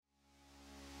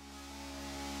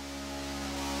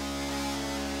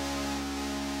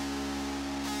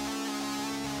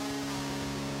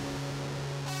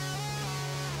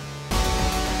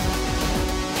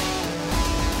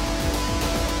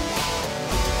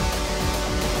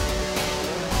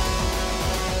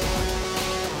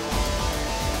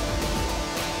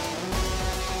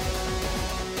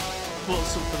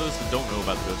so for those that don't know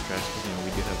about the Ghost Track, because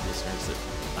we do have listeners that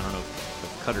I don't know if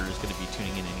Cutter is going to be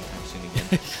tuning in anytime soon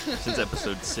again since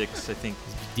episode 6, I think.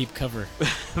 Deep cover.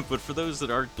 But for those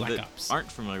that aren't Ops.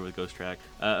 familiar with Ghost Track,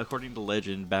 according to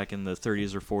legend, back in the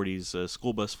 30s or 40s, a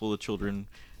school bus full of children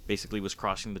basically was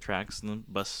crossing the tracks, and the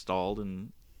bus stalled,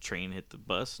 and train hit the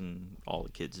bus, and all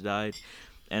the kids died.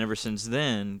 And ever since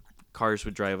then, cars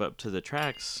would drive up to the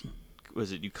tracks.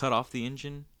 Was it you cut off the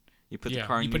engine? You put the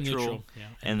car in neutral,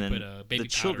 and then the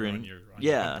children,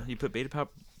 you put beta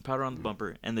powder on the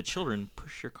bumper, and the children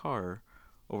push your car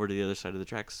over to the other side of the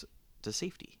tracks to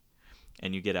safety.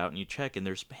 And you get out and you check, and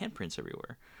there's handprints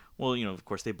everywhere. Well, of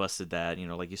course, they busted that,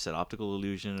 like you said, optical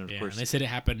illusion. And of course, and they said it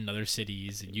happened in other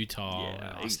cities, in Utah, and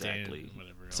Austin, exactly. And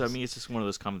whatever else. So, it's just one of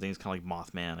those common things, kind of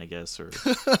like Mothman, I guess, or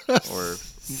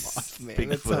Mothman, Bigfoot.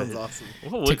 that sounds awesome.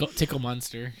 Well, Tickle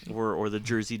Monster. Or the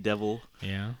Jersey Devil.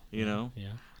 Yeah. Yeah.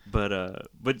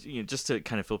 But just to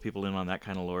kind of fill people in on that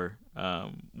kind of lore,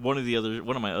 one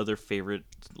of my other favorite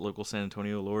local San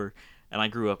Antonio lore, and I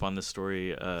grew up on this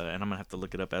story, and I'm gonna have to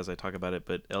look it up as I talk about it.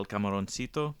 But El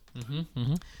Camaroncito,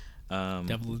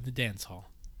 Devil in the Dance Hall.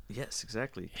 Yes,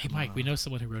 exactly. Hey, Mike, we know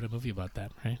someone who wrote a movie about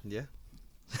that, right? Yeah.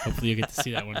 Hopefully you'll get to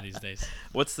see that one of these days.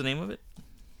 What's the name of it?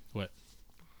 What?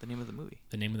 The name of the movie.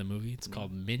 The name of the movie? It's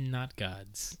called Midnight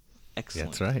Gods.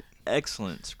 Excellent. That's right.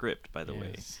 Excellent script, by the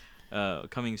way. Yes.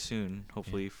 Coming soon,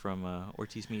 hopefully from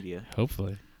Ortiz Media.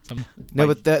 Hopefully. No,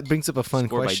 but that brings up a fun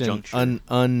Score by question.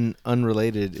 Juncture.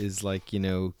 Unrelated is like,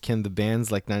 can the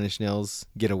bands like Nine Inch Nails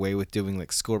get away with doing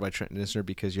like Score by Trent Reznor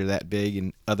because you're that big,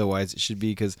 and otherwise it should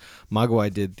be because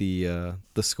Mogwai did the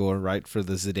score, right, for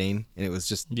the Zidane, and it was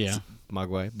just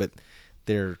Mogwai, but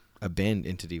they're a band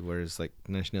entity, whereas like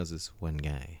Nine Inch Nails is one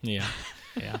guy. Yeah.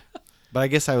 But I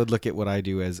guess I would look at what I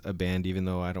do as a band, even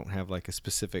though I don't have like a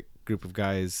specific group of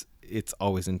guys. It's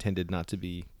always intended not to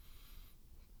be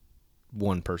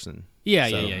one person.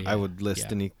 Yeah. I would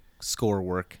list any score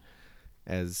work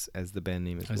as the band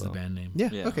name as well. As the band name.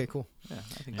 Yeah. Okay. Cool. Yeah,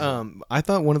 I think so. I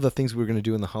thought one of the things we were going to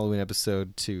do in the Halloween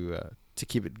episode to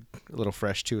keep it a little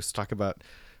fresh too is talk about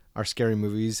our scary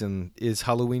movies. And is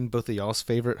Halloween both of y'all's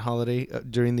favorite holiday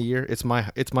during the year? It's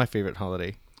my favorite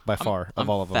holiday by far of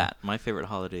all of them. My favorite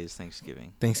holiday is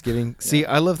Thanksgiving. Thanksgiving. See,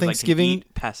 I love Thanksgiving. I can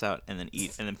eat, pass out, and then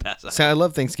eat, and then pass out. See, I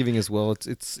love Thanksgiving as well.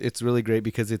 It's really great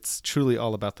because it's truly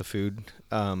all about the food.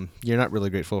 You're not really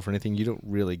grateful for anything. You don't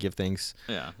really give thanks.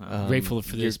 Yeah. Grateful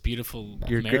for this beautiful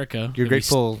America. You're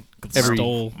grateful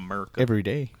every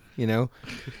day,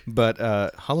 But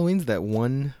Halloween's that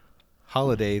one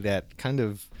holiday that kind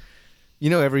of,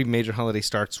 every major holiday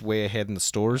starts way ahead in the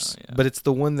stores, but it's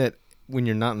the one that when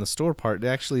you're not in the store part, it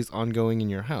actually is ongoing in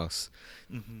your house.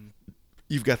 Mm-hmm.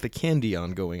 You've got the candy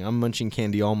ongoing. I'm munching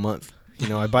candy all month.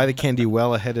 I buy the candy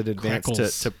well ahead in advance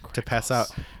to pass out.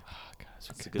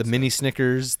 The mini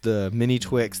Snickers, the mini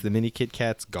Twix, the mini Kit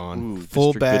Kats, gone.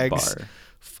 Full Mr. bags.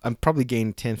 I'm probably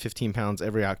gained 10, 15 pounds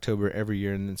every October, every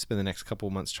year, and then spend the next couple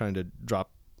of months trying to drop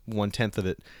 1/10 of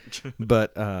it.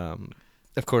 But,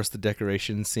 of course, the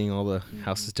decorations, seeing all the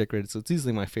houses decorated. So it's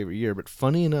easily my favorite year. But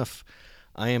funny enough,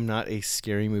 I am not a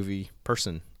scary movie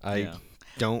person. I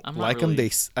don't like them.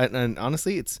 And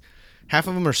honestly, it's half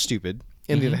of them are stupid,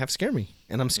 and the other half scare me.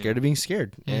 And I'm scared of being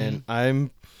scared. And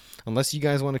unless you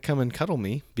guys want to come and cuddle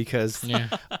me, because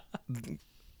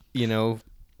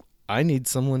I need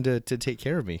someone to take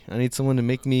care of me. I need someone to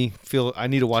make me feel. I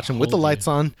need to watch them with the lights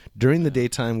on during the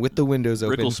daytime, with the windows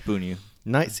open. Rickle spoon you.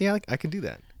 See, I can do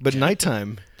that. But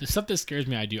nighttime. The stuff that scares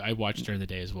me, I watch during the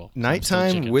day as well. So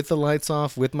nighttime with the lights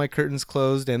off, with my curtains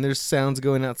closed, and there's sounds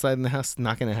going outside in the house.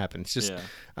 Not going to happen. It's just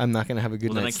I'm not going to have a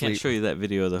good night's sleep. Then I can't show you that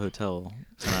video of the hotel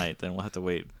tonight. Then we'll have to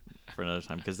wait for another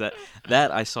time, because that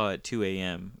I saw at 2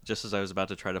 a.m. just as I was about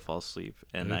to try to fall asleep,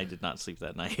 and I did not sleep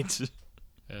that night.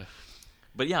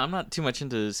 But yeah, I'm not too much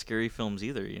into scary films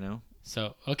either.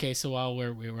 So while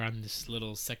we're on this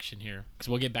little section here, because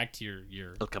we'll get back to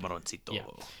your El Camaroncito.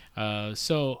 Yeah.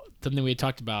 So something we had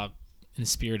talked about in the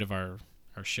spirit of our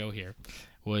show here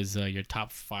was your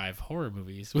top 5 horror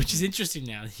movies, which is interesting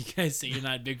now that you guys say you're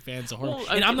not big fans of horror. Well,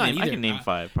 and I'm not either. I can name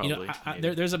 5 probably.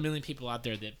 There's a million people out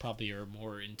there that probably are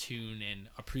more in tune and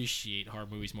appreciate horror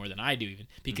movies more than I do, even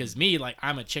because me, like,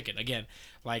 I'm a chicken again.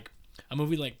 Like a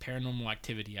movie like Paranormal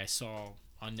Activity, I saw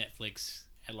on Netflix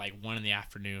at like 1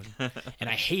 PM, and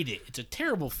I hate it. It's a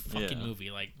terrible fucking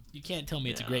movie. Like, you can't tell me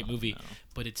it's a great movie,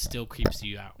 but it still creeps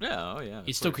you out. Yeah,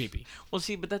 it's still creepy. Well,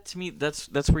 see, but that to me, that's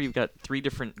where you've got 3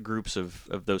 different groups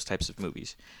of those types of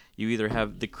movies. You either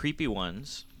have the creepy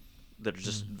ones that are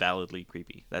just validly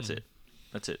creepy. That's it.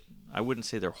 I wouldn't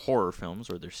say they're horror films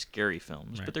or they're scary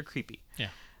films, but they're creepy. Yeah.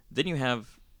 Then you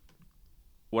have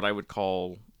what I would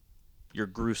call your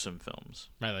gruesome films.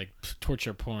 Right, like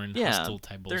torture porn, Yeah, hostile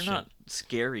type bullshit. they're not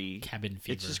scary. Cabin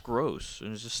Fever. It's just gross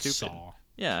and it's just stupid. Saw.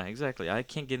 Yeah, exactly. I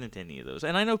can't get into any of those,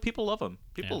 and I know people love them.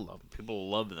 People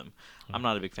love them. I'm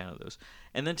not a big fan of those.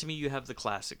 And then to me, you have the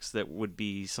classics that would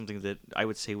be something that I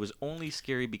would say was only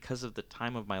scary because of the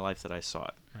time of my life that I saw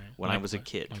it when I was a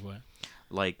kid. Like what?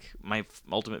 Like my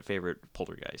ultimate favorite,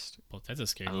 Poltergeist. Well, that's a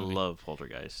scary movie. I love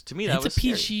Poltergeist. To me, that was it's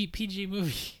scary. a PG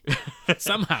movie.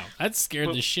 Somehow that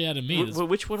scared the shit out of me.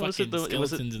 Which one was it?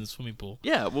 Skeletons in the swimming pool.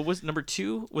 Yeah. What was number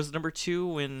 2? Was number 2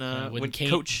 when Kate,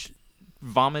 Coach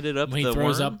vomited up when the he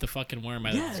throws worm? up the fucking worm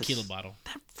out of the tequila bottle.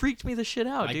 That freaked me the shit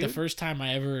out, like dude. the first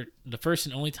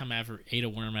and only time I ever ate a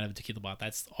worm out of a tequila bottle.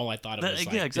 That's all I thought it was.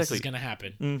 Yeah, exactly. This is gonna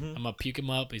happen. I'm gonna puke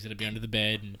him up. He's gonna be under the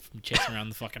bed and chasing around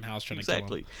the fucking house trying to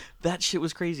kill him. That shit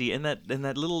was crazy, and that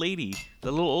little lady,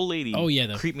 the little old lady,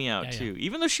 creeped me out too.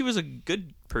 Even though she was a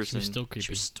good person, she was still creepy.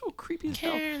 She was still creepy as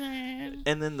hell.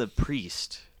 And then the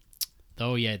priest.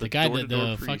 Oh yeah, the guy that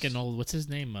the fucking old, what's his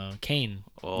name? Kane.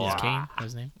 Is Kane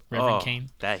his name? Reverend Kane.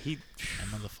 That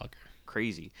motherfucker.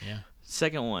 Crazy. Yeah.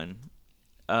 Second one,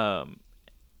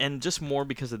 and just more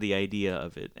because of the idea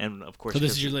of it, and of course. So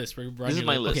this is your list. This is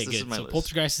my list. Okay, good. So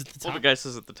Poltergeist is at the top. Poltergeist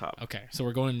is at the top. Okay, so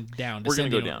we're going down. We're gonna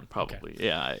go down, probably. Okay.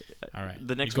 Yeah. All right.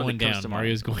 The next one that comes down. to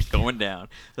Mario's mind, going down.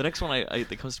 The next one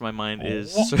that comes to my mind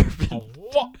is Serpent.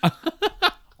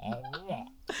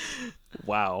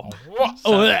 Wow.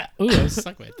 Oh, that was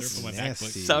suck my throat from my back.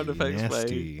 Sound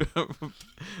effects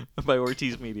by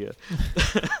Ortiz Media.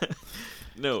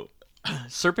 No,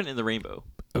 Serpent in the Rainbow.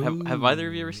 Have either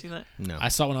of you ever seen that? No. I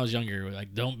saw it when I was younger.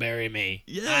 Like, don't bury me.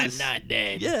 Yes. I'm not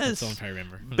dead. Yes. That's all I'm trying to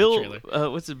remember.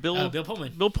 Bill, what's it? Bill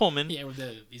Pullman. Bill Pullman. Yeah,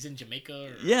 he's in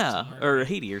Jamaica. Or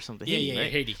Haiti or something. Yeah,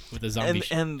 right? Haiti with the zombie.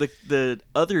 And the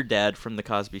other dad from the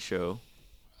Cosby Show.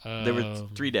 There were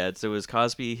 3 dads. There was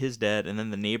Cosby, his dad, and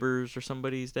then the neighbors or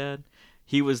somebody's dad.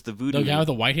 He was the voodoo. The guy with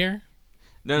the white hair?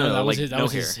 No, that was his. That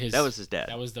was his dad.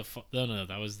 That was the. No,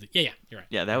 that was the. Yeah, you're right.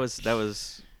 Yeah, that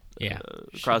was. Yeah.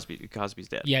 Cosby's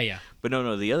dad. Yeah. But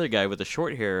no, the other guy with the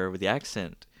short hair with the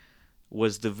accent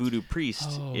was the voodoo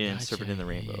priest in Serpent in the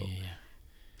Rainbow. Yeah.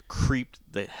 Creeped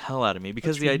the hell out of me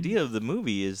because the idea of the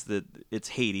movie is that it's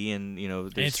Haiti and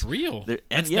and it's real.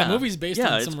 That movie's based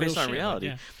on some real shit,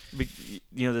 reality.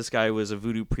 This guy was a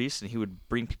voodoo priest and he would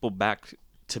bring people back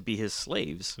to be his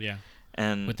slaves. Yeah.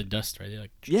 And with the dust, right?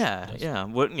 Yeah.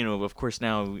 What of course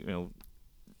now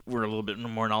we're a little bit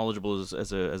more knowledgeable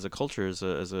as a culture, as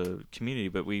a community,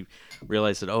 but we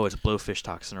realized that it's blowfish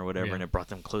toxin or whatever, and it brought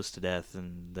them close to death,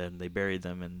 and then they buried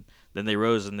them, and then they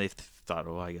rose and they thought,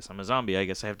 I guess I'm a zombie. I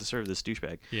guess I have to serve this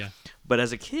douchebag. Yeah. But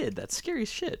as a kid, that's scary as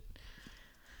shit.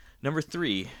 Number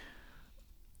 3,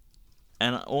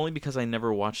 and only because I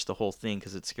never watched the whole thing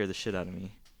because it scared the shit out of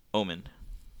me. Omen.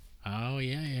 Oh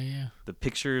yeah. The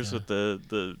pictures with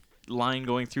the line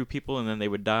going through people and then they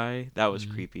would die. That was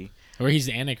creepy. Or he's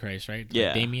the Antichrist, right? Yeah.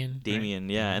 Like Damien,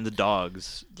 right? Yeah. And the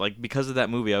dogs. Like, because of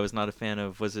that movie, I was not a fan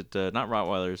of, was it, not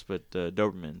Rottweilers, but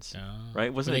Dobermans.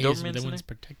 Right? Wasn't it Dobermans the ones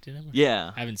protected him?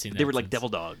 Yeah. I haven't seen that. They were like devil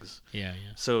dogs. Yeah.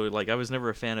 So, like, I was never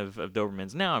a fan of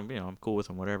Dobermans. Now, I'm cool with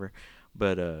them, whatever.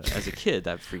 But as a kid,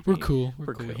 that freaked me. We're cool.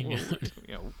 We're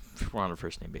on a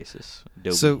first name basis.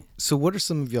 Dobie. So what are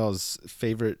some of y'all's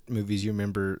favorite movies you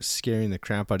remember scaring the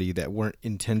crap out of you that weren't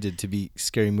intended to be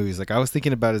scary movies? Like, I was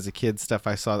thinking about as a kid stuff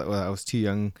I saw that I was too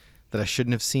young that I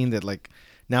shouldn't have seen, that like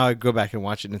now I go back and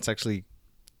watch it and it's actually,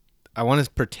 I want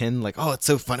to pretend like, it's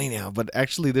so funny now, but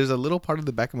actually there's a little part of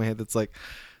the back of my head that's like,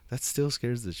 that still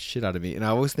scares the shit out of me. And I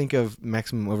always think of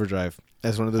Maximum Overdrive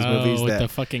as one of those movies with that the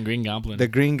fucking Green Goblin. The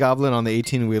Green Goblin on the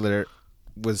 18-wheeler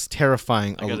was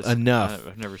terrifying enough.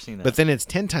 I've never seen that. But then it's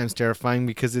 10 times terrifying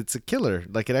because it's a killer.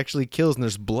 Like, it actually kills and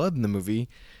there's blood in the movie.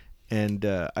 And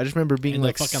I just remember being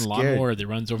like the fucking scared. Lawnmower that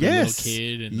runs over the little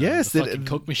kid, and the fucking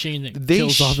Coke machine that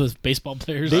kills all the baseball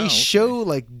players. They show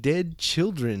like dead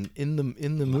children in the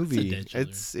movie.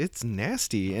 Lots of it's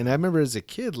nasty. And I remember as a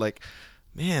kid, like,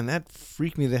 man, that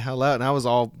freaked me the hell out. And I was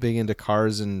all big into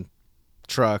cars and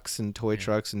trucks and toy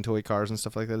trucks and toy cars and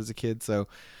stuff like that as a kid. So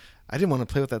I didn't want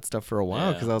to play with that stuff for a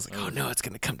while because I was like, oh no, it's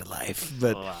going to come to life.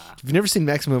 But if you've never seen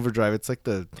Maximum Overdrive, it's like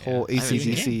the whole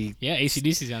AC/DC. Yeah,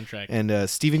 AC/DC soundtrack. And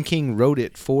Stephen King wrote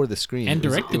it for the screen. And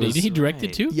directed it. Did he direct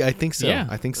it too? Yeah, I think so. Yeah.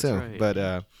 I think so. Right.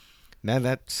 But man,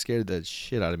 that scared the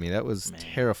shit out of me. That was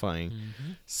terrifying.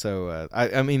 Mm-hmm. So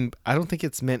I mean, I don't think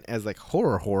it's meant as like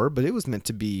horror, but it was meant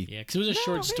to be. Yeah, because it was a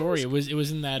short story. It was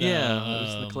in that. it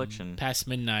was in the collection. Past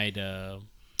Midnight.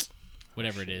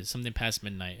 Whatever it is, something Past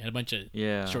Midnight. It had a bunch of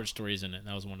short stories in it.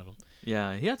 That was one of them.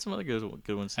 Yeah, he had some other good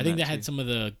ones. I think that had some of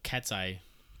the Cat's Eye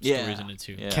stories in it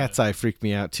too. Yeah. Cat's Eye freaked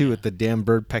me out too with the damn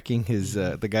bird pecking his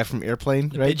the guy from Airplane,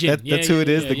 The right? pigeon. That's who it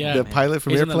is. The pilot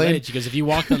from He's on the Airplane. ledge, because if you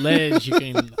walk the ledge, you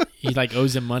can. He like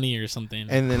owes him money or something.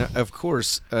 And then of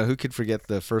course, who could forget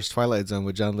the first Twilight Zone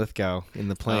with John Lithgow in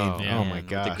the plane? Oh my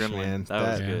gosh, man, that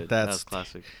was good. That was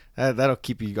classic. That'll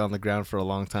keep you on the ground for a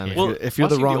long time. Yeah. Well, if you're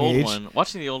the wrong age.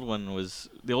 Watching the old one was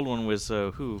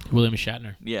who? William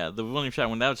Shatner. Yeah, the William Shatner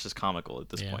one. That was just comical at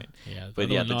this point. Yeah, but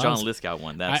the John Lithgow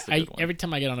one. That's the good one. Every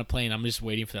time I get on a plane, I'm just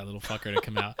waiting for that little fucker to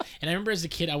come out. And I remember as a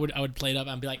kid, I would play it up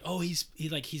and be like, oh, he's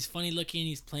funny looking.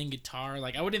 He's playing guitar.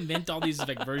 Like I would invent all these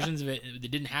like versions of it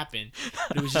that didn't happen.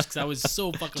 But it was just because I was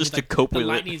so fucking just to cope with it.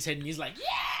 The lightning's hitting. He's like, yeah.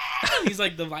 He's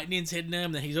like the lightning's hitting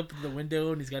him. Then he's up to the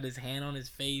window and he's got his hand on his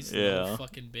face. Yeah.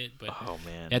 Fucking bit. But oh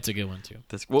man, that's a good one too.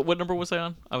 What number was I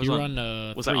on? You were on.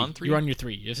 Was I on 3? You're on your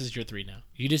 3. This is your 3 now.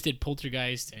 You just did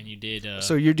Poltergeist and you did.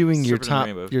 So you're doing your top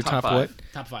top what?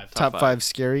 Top 5. Top 5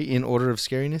 scary in order of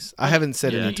scariness. I haven't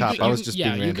said it in top. I was just being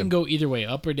random. You can go either way,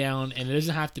 up or down, and it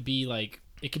doesn't have to be like.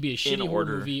 It could be a shitty horror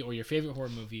movie, or your favorite horror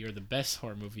movie, or the best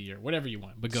horror movie, or whatever you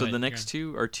want. But go ahead. The next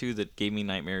 2 are 2 that gave me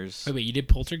nightmares. Wait, you did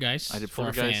Poltergeist? I did for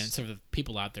Poltergeist. Our fans, so for the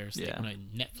people out there, so on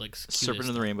Netflix. Serpent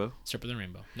in the Rainbow. Serpent in the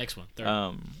Rainbow. Next one.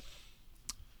 3rd.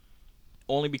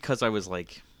 Only because I was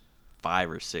like 5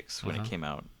 or 6 when it came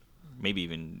out. Maybe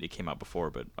even it came out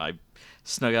before, but I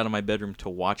snuck out of my bedroom to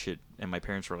watch it, and my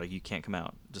parents were like, "You can't come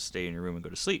out. Just stay in your room and go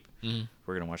to sleep. Mm-hmm.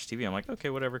 We're gonna watch TV." I'm like,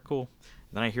 "Okay, whatever, cool."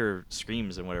 And then I hear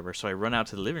screams and whatever, so I run out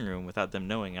to the living room without them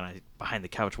knowing, and I behind the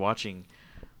couch watching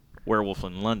Werewolf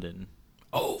in London.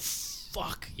 Oh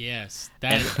fuck yes,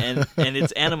 and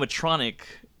it's animatronic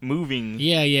moving.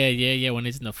 Yeah. When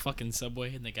it's in the fucking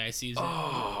subway and the guy sees it.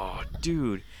 Oh,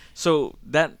 dude. So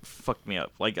that fucked me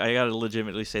up. Like, I gotta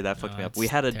legitimately say that fucked me up. We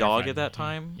had a dog at that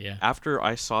time. Yeah. After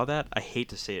I saw that, I hate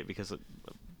to say it because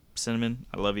Cinnamon,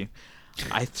 I love you.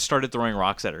 I started throwing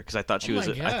rocks at her because I thought she was.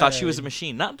 I thought she was a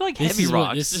machine, not like heavy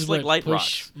rocks. This is like light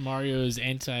rocks. Mario's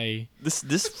anti.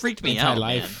 This freaked me out,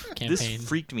 man. Campaign. This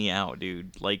freaked me out,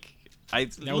 dude. Like,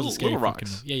 that was a scary little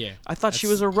rocks. Yeah. I thought she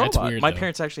was a robot. That's weird, my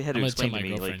parents actually had to explain to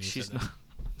me, like, she's not.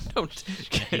 Don't.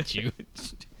 I hate you.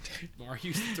 Mario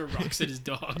used to throw rocks at his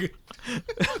dog.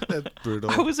 That's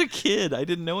brutal. I was a kid. I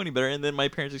didn't know any better. And then my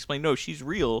parents explained, no, she's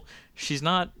real. She's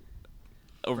not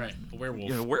a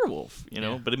werewolf. A werewolf, you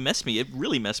know. But it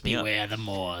really messed me up. Beware the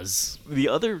Moors. The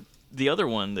other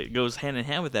one that goes hand in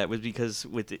hand with that was because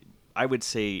I would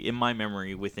say in my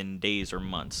memory within days or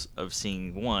months of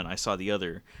seeing one, I saw the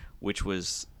other, which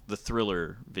was the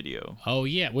Thriller video. Oh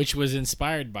yeah, which was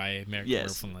inspired by American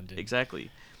Werewolf in London.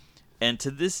 Exactly. And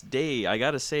to this day, I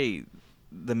gotta say,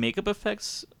 the makeup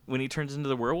effects when he turns into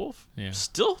the werewolf,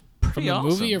 still pretty awesome.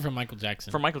 From the movie or from Michael Jackson?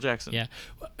 From Michael Jackson. Yeah,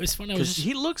 it's funny because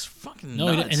he looks fucking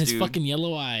nuts, and his dude. fucking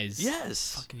yellow eyes.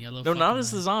 Yes, fucking yellow. No, not as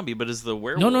the zombie, but as the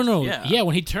werewolf. No. Yeah,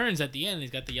 when he turns at the end,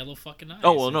 he's got the yellow fucking eyes.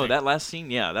 Oh well, no, that last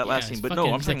scene. Yeah, that last scene. But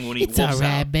no, I'm saying when he wolfs out. It's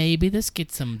alright, baby. Let's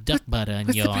get some duck butter on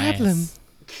your ass.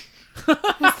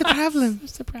 What's the problem?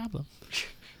 What's the problem?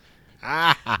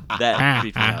 That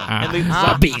creeped me out. And the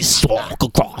zombies walk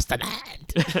across the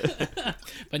land.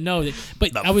 But no,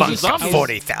 I was just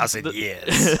 40,000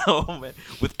 years. Oh man,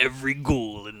 with every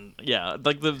ghoul and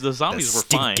like the zombies were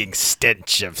fine. Stinking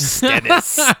stench of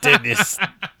Stennis.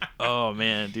 Oh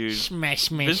man, dude. Smash,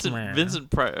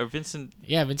 Vincent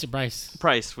Price.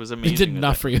 Price was amazing. Vincent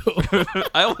D'Onofrio.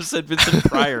 I almost said Vincent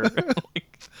Pryor.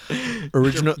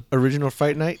 Original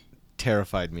Fright Night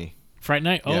terrified me. Fright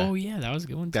Night? Oh, yeah, that was a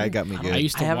good one, too. That got me good. I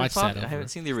used to watch that. I haven't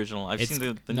seen the original. I've seen the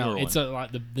newer one. No, it's a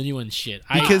lot. The new one's shit.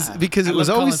 Because it was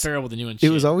always Colin Farrell with the new one.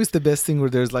 It was always the best thing where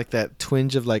there's like that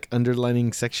twinge of like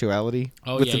underlining sexuality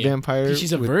with the vampire.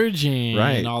 She's a virgin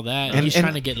and all that. And he's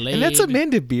trying to get laid. And that's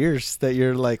Amanda Bierce that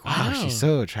you're like, wow, she's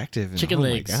so attractive. And chicken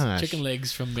legs. My gosh. Chicken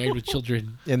legs from Married with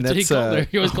Children. And that's what he called her.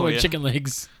 He always called her chicken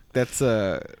legs. That's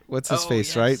what's his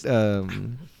face, right?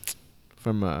 From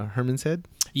Herman's Head.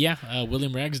 Yeah,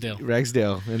 William Ragsdale.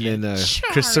 And then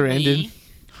Chris Sarandon.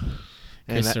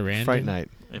 Sarandon. Fright Night.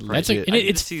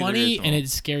 It's funny and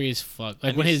it's scary as fuck.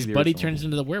 Like when his buddy turns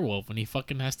into the werewolf and he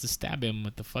fucking has to stab him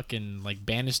with the fucking like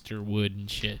banister wood and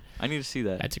shit. I need to see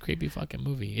that. That's a creepy fucking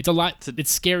movie. It's a lot.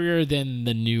 It's scarier than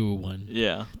the new one.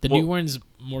 Yeah. The new one's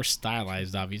more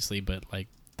stylized, obviously, but like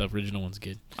the original one's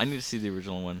good. I need to see the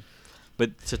original one.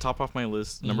 But to top off my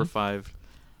list, number 5,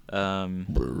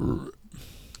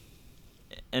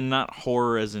 and not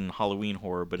horror as in Halloween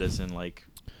horror, but as in like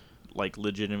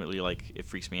legitimately like it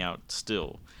freaks me out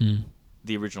still.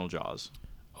 The original Jaws.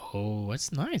 Oh,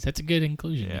 that's nice. That's a good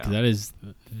inclusion because that is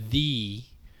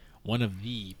one of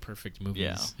the perfect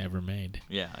movies ever made.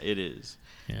 Yeah, it is.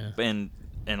 Yeah. And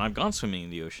and I've gone swimming in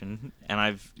the ocean, and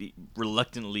I've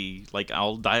reluctantly, like,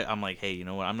 I'll die. I'm like, hey, you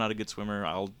know what? I'm not a good swimmer.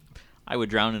 I would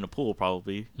drown in a pool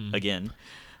probably again.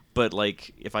 But,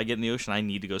 like, if I get in the ocean, I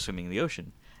need to go swimming in the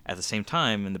ocean. At the same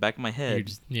time, in the back of my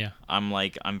head,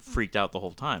 I'm freaked out the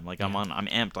whole time. Like, I'm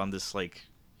amped on this, like,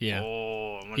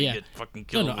 oh, I'm gonna get fucking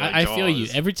killed. No, I feel you.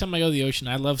 Every time I go to the ocean,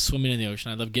 I love swimming in the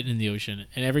ocean. I love getting in the ocean.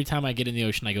 And every time I get in the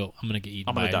ocean, I go, I'm gonna get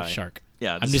eaten by a shark.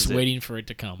 Yeah, I'm just waiting for it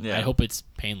to come. Yeah. I hope it's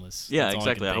painless. Yeah,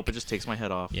 exactly. I hope it just takes my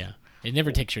head off. Yeah, it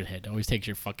never takes your head. It always takes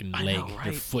your fucking leg,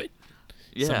 your foot.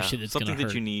 Yeah, some shit that's something gonna that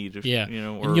hurt. you need. Yeah, you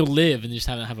know, and you'll live and just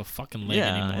have a fucking leg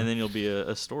anymore. And then you'll be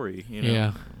a story. You know,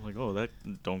 yeah, like, oh,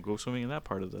 don't go swimming in that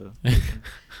part of the ocean.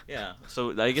 Yeah,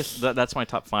 so I guess that's my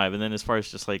top 5. And then as far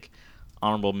as just like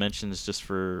honorable mentions, just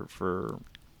for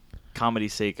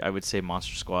comedy's sake, I would say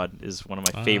Monster Squad is one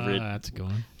of my favorite. That's a good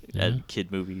one.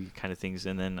 Kid movie kind of things.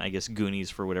 And then I guess Goonies,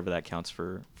 for whatever that counts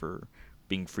for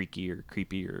being freaky or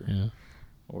creepy or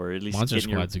at least Monster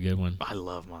Squad's a good one. I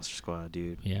love Monster Squad,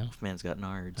 dude. Yeah, Man's got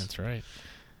nards. That's right.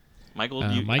 Michael,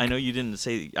 I know you didn't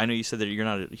say. I know you said that you're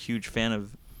not a huge fan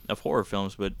of horror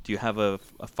films, but do you have a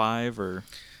 5 or?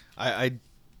 I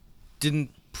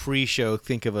didn't pre-show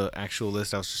think of an actual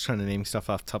list. I was just trying to name stuff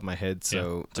off the top of my head.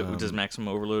 So, does Maximum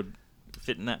Overload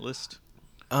fit in that list?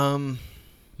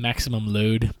 Maximum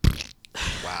Load.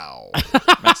 Wow.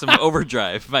 Maximum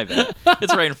Overdrive. My bad.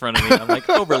 It's right in front of me. I'm like,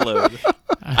 Overload.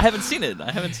 I haven't seen it.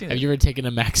 Have you ever taken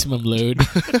a Maximum Load?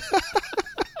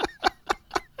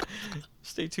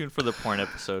 Stay tuned for the porn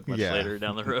episode much later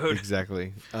down the road.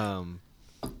 Exactly.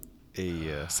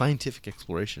 A scientific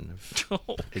exploration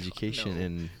of education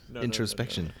and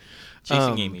introspection.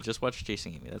 Chasing Amy. Just watch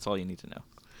Chasing Amy. That's all you need to know.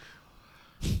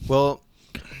 Well,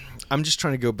 I'm just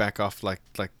trying to go back off like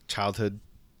childhood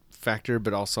factor,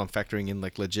 but also I'm factoring in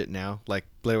like legit now, like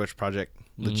Blair Witch Project.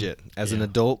 Legit. As an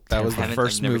adult, that was the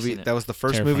first movie. That was the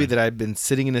first movie that I'd been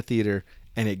sitting in a theater,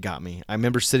 and it got me. I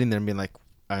remember sitting there and being like,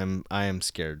 I am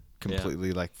scared,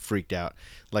 completely like freaked out.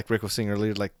 Like Rick was saying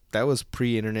earlier, like that was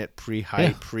pre-internet,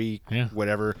 pre-hype,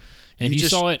 pre-whatever. And if you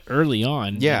saw it early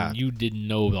on, you didn't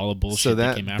know all the bullshit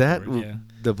that came afterwards.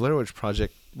 The Blair Witch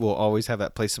Project will always have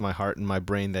that place in my heart and my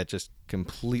brain that just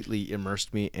completely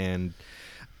immersed me. And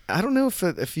I don't know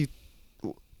if you.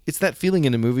 It's that feeling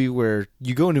in a movie where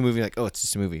you go into a movie like, oh, it's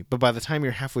just a movie. But by the time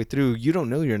you're halfway through, you don't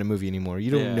know you're in a movie anymore. You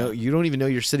don't know. You don't even know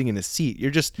you're sitting in a seat. You're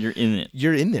in it.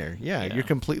 You're in there. Yeah. You're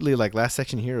completely like Last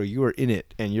Action Hero. You are in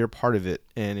it and you're part of it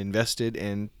and invested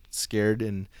and scared.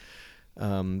 And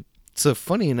so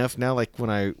funny enough now, like when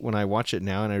I watch it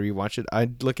now and I rewatch it, I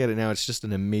look at it now. It's just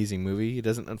an amazing movie. It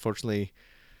doesn't, unfortunately.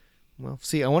 Well,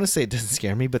 see, I want to say it doesn't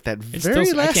scare me, but that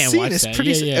last scene is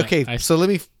pretty. Okay, so let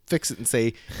me fix it and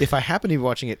say, if I happen to be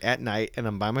watching it at night and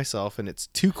I'm by myself and it's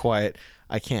too quiet,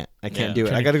 I can't do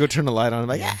it. I got to go turn the light on. I'm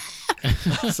like,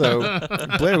 So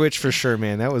Blair Witch for sure,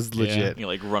 man. That was legit. You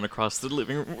like run across the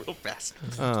living room real fast.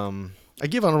 I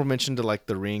give honorable mention to like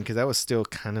The Ring because that was still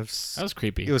kind of. That was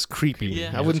creepy. It was creepy.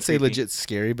 Yeah, I wouldn't say legit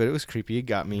scary, but it was creepy. It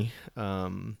got me.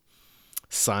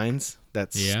 Signs.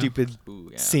 That stupid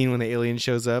scene when the alien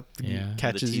shows up,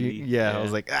 catches you. Yeah, I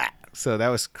was like, ah. So that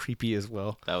was creepy as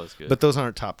well. That was good. But those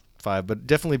aren't top 5. But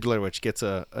definitely Blair Witch gets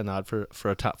a nod for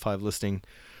a top 5 listing.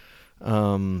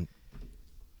 Let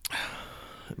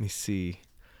me see.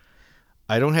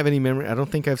 I don't have any memory. I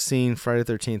don't think I've seen Friday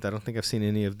the 13th. I don't think I've seen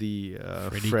any of the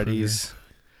Freddy's.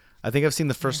 I think I've seen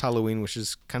the first Halloween, which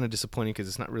is kind of disappointing because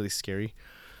it's not really scary.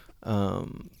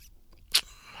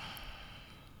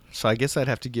 So I guess I'd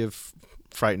have to give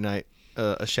Fright Night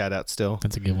a shout out still.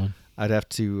 That's a good one. I'd have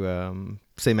to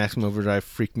say Maximum Overdrive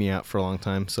freaked me out for a long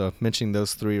time. So mentioning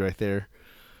those 3 right there.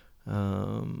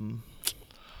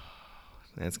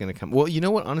 That's going to come. Well, you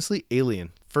know what? Honestly,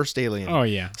 Alien. First Alien. Oh,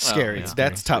 yeah. Scary. Oh, yeah.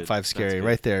 That's top 5 scary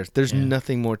right there. There's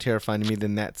nothing more terrifying to me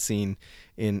than that scene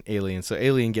in Alien. So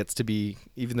Alien gets to be,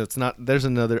 even though it's not, there's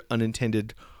another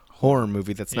unintended horror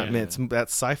movie that's not meant.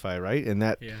 That's sci-fi, right? And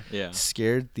that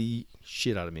scared the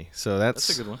shit out of me. So that's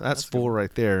a good one. That's 4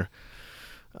 right there.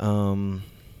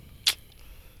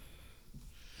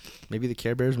 Maybe the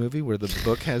Care Bears movie where the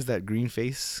book has that green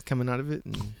face coming out of it.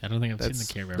 And I don't think I've seen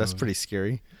the Care Bears. That's pretty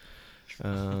scary.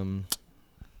 I'm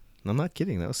not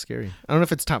kidding. That was scary. I don't know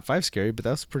if it's top 5 scary, but that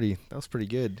was pretty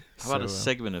good. How about a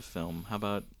segment of film? How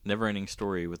about Neverending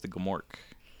Story with the Gomorrah?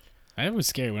 That was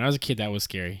scary. When I was a kid, that was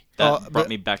scary. That brought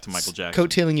me back to Michael Jackson.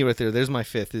 Coattailing you right there. There's my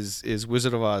 5th is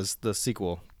Wizard of Oz, the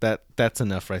sequel. That's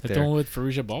enough right there. The one with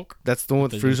Fairuza Balk? That's the one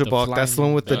with Fairuza Balk. That's the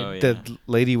one with the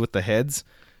lady with the heads.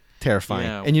 Terrifying.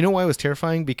 Yeah. And you know why it was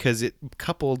terrifying? Because it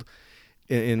coupled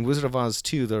in Wizard of Oz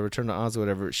 2, The Return to Oz or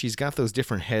whatever, she's got those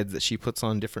different heads that she puts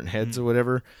on different heads or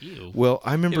whatever. Ew. Well,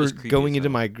 I remember was creepy going as into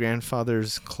hell. my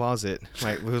grandfather's closet.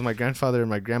 It was my grandfather and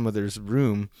my grandmother's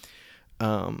room.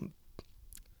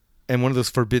 And one of those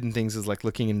forbidden things is like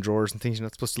looking in drawers and things you're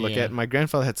not supposed to look Yeah. at. My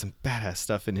grandfather had some badass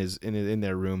stuff in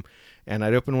their room, and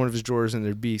I'd open one of his drawers and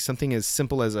there'd be something as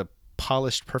simple as a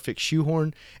polished perfect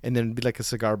shoehorn, and then it'd be like a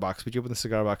cigar box. But you open the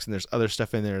cigar box and there's other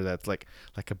stuff in there that's like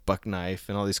a buck knife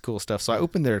and all these cool stuff. So I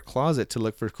opened their closet to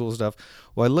look for cool stuff.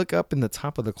 Well, I look up in the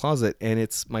top of the closet and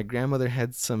it's my grandmother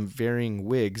had some varying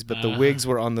wigs, but the wigs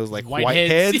were on those like white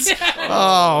heads. Yeah.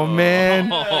 Oh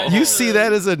man, you see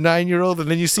that as a 9-year-old, and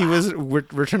then you see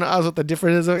Return to Oz with the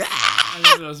different. I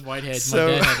remember those white heads. So-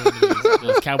 My dad had one of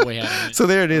those cowboy hats. On it. So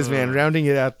there it is, man. Rounding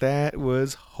it out, that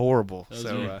was horrible. Those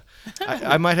So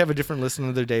I might have a different list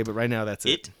another day, but right now that's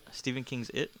it. Stephen King's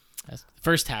It. That's the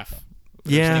first half.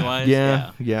 Yeah, Pennywise, yeah.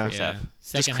 First Yeah. half.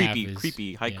 Second Just half creepy, is-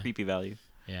 creepy, high yeah. creepy value.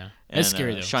 Yeah, And, that's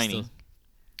scary though. Shining.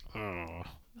 Still. Oh,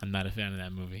 I'm not a fan of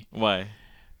that movie. Why?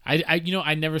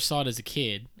 I never saw it as a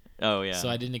kid, Oh yeah. so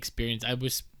I didn't experience. I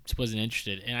wasn't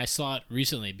interested, and I saw it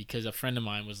recently because a friend of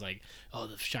mine was like, "Oh,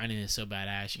 The Shining is so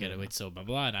badass. You gotta wait so blah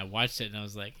blah." And I watched it, and I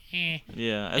was like, "Eh."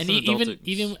 Yeah. As And an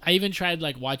adult, I even tried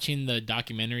like watching the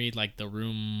documentary, like The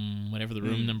Room, whatever the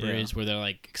room number yeah. is, where they're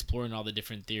like exploring all the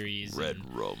different theories. Red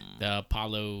and Rum. the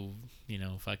Apollo,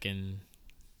 fucking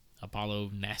Apollo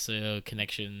NASA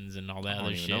connections and all that I don't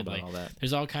other even shit. know about Like, all that.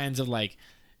 there's all kinds of like,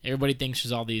 everybody thinks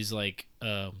there's all these like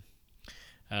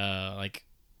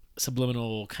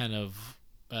subliminal kind of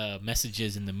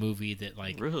messages in the movie that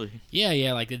like, Really?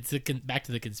 yeah, like it's back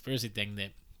to the conspiracy thing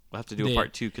that. We'll have to do a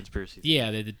part 2 conspiracy.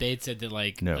 Yeah, they had said that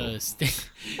like No.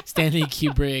 Stanley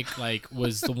Kubrick like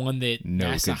was the one that No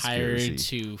NASA conspiracy. hired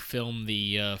to film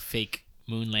the fake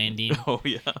moon landing, Oh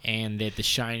yeah. and that The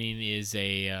Shining is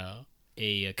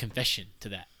a confession to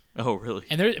that. Oh really?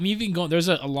 And you can go. There's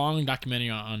a long documentary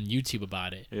on YouTube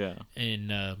about it, Yeah.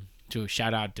 and to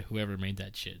shout out to whoever made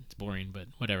that shit. It's boring, but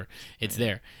whatever. It's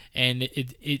there, and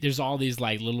there's all these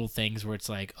like little things where it's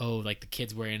like, oh, like the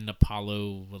kid's wearing an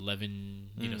Apollo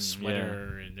 11,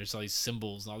 sweater, and there's all these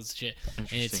symbols and all this shit, and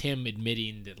it's Interesting. him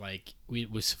admitting that like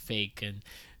it was fake,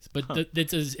 but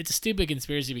it's a stupid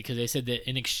conspiracy because they said that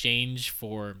in exchange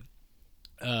for,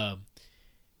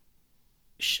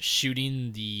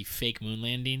 shooting the fake moon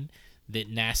landing, that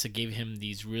NASA gave him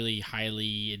these really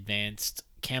highly advanced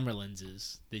camera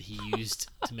lenses that he used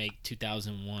to make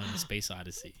 2001 Space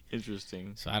Odyssey.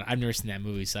 Interesting. So I've never seen that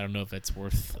movie, so I don't know if it's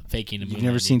worth faking a moon You've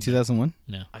never landing. seen 2001?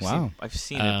 No. Wow. I've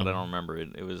seen it, but I don't remember it.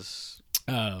 It was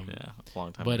a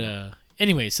long time But ago.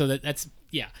 anyway, so that's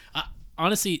yeah.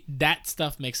 Honestly, that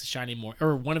stuff makes The Shining more.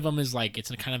 Or one of them is like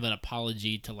it's a kind of an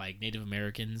apology to like Native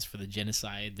Americans for the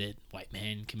genocide that white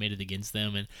men committed against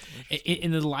them, and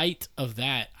in the light of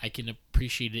that, I can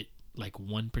appreciate it like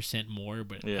 1% more.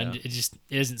 But Yeah. it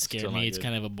doesn't scare Still not me. It's good.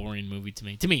 kind of a boring movie to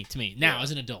me. To me now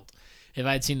as an adult, if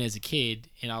I had seen it as a kid,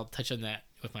 and I'll touch on that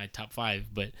with my top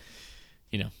 5, but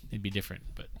it'd be different.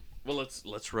 But Well,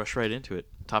 let's rush right into it.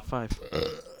 Top 5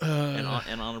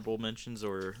 and honorable mentions,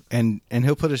 or And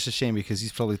he'll put us to shame because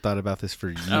he's probably thought about this for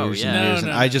years Oh, and yeah. years, No, and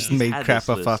no, I no, just no. made Had crap this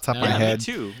off list. the top of No, my me head.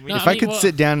 too. No, If I I mean, could well-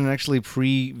 sit down and actually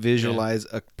pre-visualize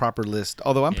a proper list,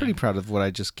 although I'm pretty proud of what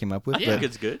I just came up with. I Yeah. think But,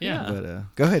 it's good. Yeah. Yeah.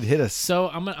 go ahead, hit us. so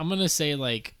I'm gonna say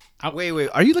like. Wait,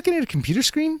 are you looking at a computer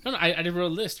screen? No, I wrote a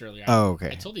list earlier. Oh, okay.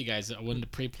 I told you guys I wanted to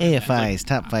pre-plan that. AFI's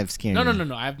top 5 scary. No.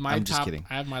 I have my I'm just top. kidding.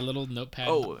 I have my little notepad.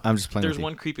 Oh, I'm just playing there's with you.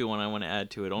 one creepy one I want to add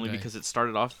to it, only Okay. because it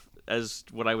started off as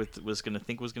what I was going to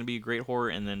think was going to be a great horror,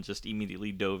 and then just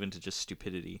immediately dove into just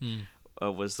stupidity.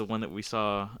 Was the one that we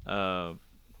saw,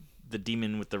 the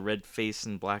demon with the red face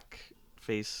and black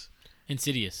face,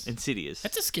 Insidious. Insidious.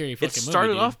 That's a scary fucking It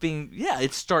started movie, dude.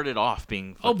 It started off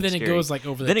being Oh, but then fucking it scary. goes like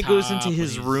over the Then it goes top into when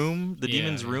his he's- room, the Yeah,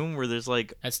 demon's yeah. room, where there's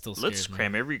like, That still scares let's me.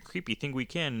 cram every creepy thing we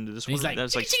can into this And one. he's like,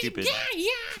 That's like stupid. Yeah.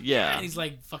 Yeah. And he's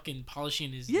like fucking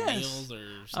polishing his Yes. nails or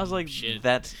something. I was like, shit.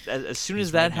 that as soon He's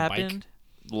as that riding a bike. happened,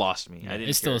 lost me. I didn't.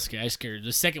 It's still care. scary. I scared.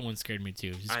 The second one scared me too.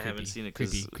 It's just I creepy. haven't seen it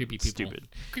 'cause creepy it's people. stupid.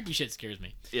 Creepy shit scares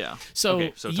me. Yeah. So,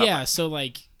 Okay, so top yeah, five. so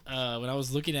like when I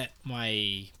was looking at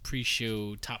my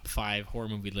pre-show top 5 horror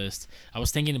movie list, I was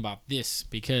thinking about this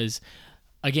because,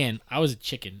 again, I was a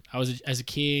chicken. As a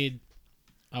kid,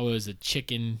 I was a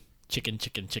chicken.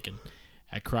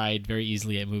 I cried very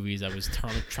easily at movies. I was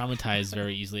traumatized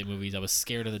very easily at movies. I was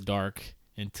scared of the dark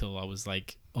until I was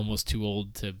like almost too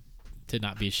old to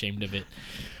not be ashamed of it.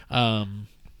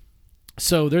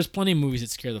 So there's plenty of movies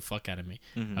that scare the fuck out of me.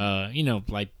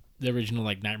 Like the original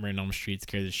like Nightmare on Elm Street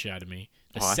scared the shit out of me.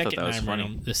 The Oh, I thought second that was Nightmare on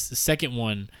funny. Elm, the second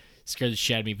one scared the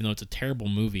shit out of me, even though it's a terrible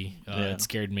movie. Yeah. It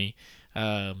scared me.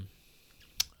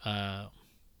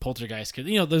 Poltergeist,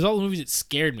 because there's all the movies that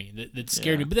scared me, that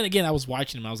scared me. But then again, I was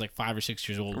watching them. I was like 5 or 6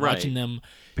 years old, watching them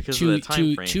because too of the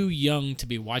time frame. too young to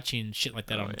be watching shit like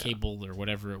that on cable or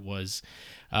whatever it was.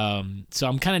 So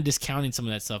I'm kind of discounting some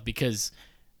of that stuff because,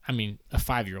 I mean, a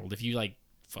 5-year-old, if you like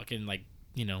fucking like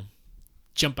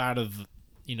jump out of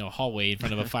a hallway in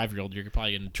front of a 5-year-old, you're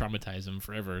probably gonna traumatize them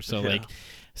forever. So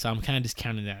so I'm kind of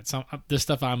discounting that. So the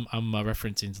stuff I'm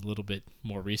referencing is a little bit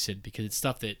more recent because it's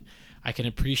stuff that I can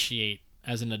appreciate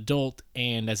as an adult,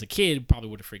 and as a kid probably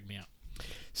would have freaked me out.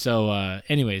 So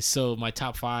anyways, so my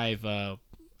top 5,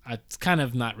 it's kind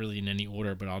of not really in any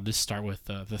order, but I'll just start with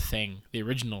The Thing, the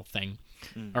original Thing,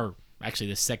 or actually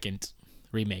the second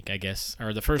remake, I guess,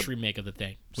 or the first remake of The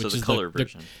Thing, which is color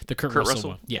version, the Kurt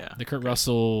Russell one. Yeah, the Kurt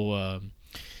Russell,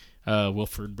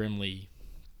 Wilford Brimley,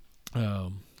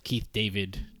 Keith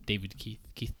David,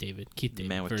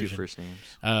 man with version. 2 first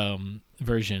names,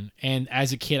 version. And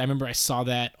as a kid, I remember I saw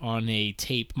that on a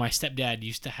tape. My stepdad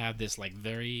used to have this like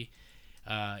very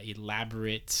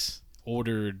elaborate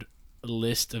ordered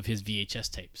list of his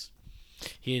VHS tapes.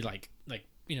 He had like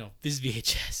this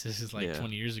VHS. This is like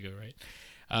 20 years ago, right?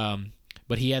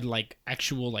 But he had like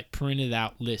actual like printed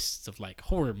out lists of like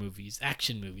horror movies,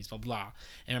 action movies, blah blah.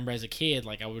 And I remember as a kid,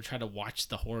 like I would try to watch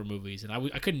the horror movies, and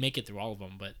I couldn't make it through all of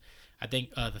them, but I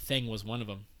think The Thing was one of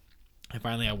them. And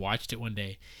finally, I watched it one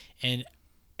day, and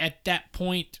at that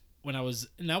point, when I was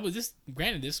when I was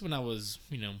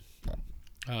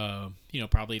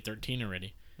probably 13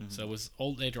 already, so it was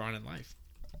old later on in life.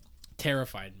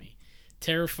 Terrified me,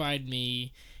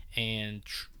 and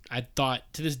I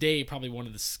thought to this day probably one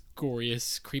of the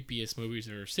scoriest, creepiest movies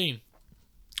I've ever seen.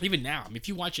 Even now, I mean, if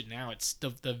you watch it now, it's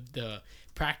the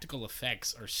practical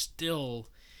effects are still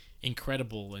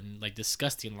incredible and like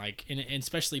disgusting, like and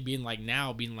especially being like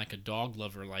a dog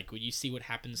lover, like when you see what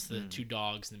happens to the 2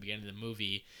 dogs in the beginning of the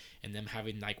movie, and them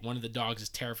having like one of the dogs is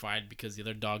terrified because the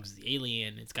other dog is the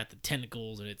alien, it's got the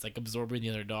tentacles and it's like absorbing the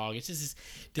other dog. It's just this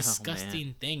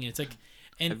disgusting thing, and it's like,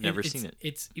 and I've never seen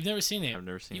it. You've never seen it. I've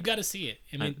never seen it. You've got to see it.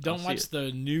 I mean, don't watch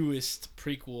the newest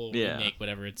prequel remake,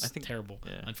 whatever. It's terrible,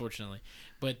 unfortunately.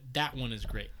 But that one is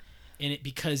great. And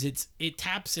because it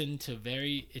taps into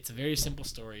it's a very simple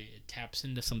story. It taps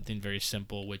into something very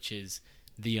simple, which is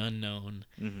the unknown,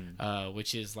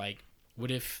 which is like, what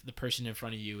if the person in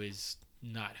front of you is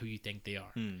not who you think they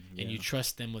are, and you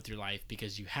trust them with your life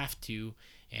because you have to,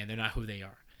 and they're not who they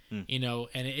are. And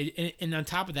on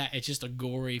top of that, it's just a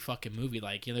gory fucking movie.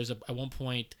 Like, there's at one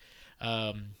point,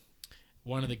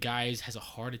 one of the guys has a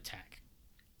heart attack.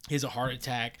 He has a heart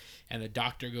attack, and the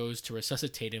doctor goes to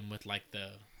resuscitate him with like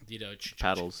the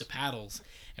paddles.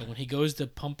 And when he goes to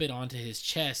pump it onto his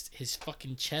chest, his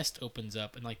fucking chest opens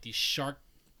up, and like the shark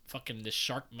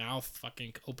mouth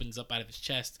fucking opens up out of his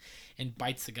chest and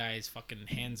bites the guy's fucking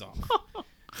hands off.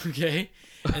 Okay,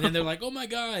 and then they're like, "Oh my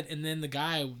god!" And then the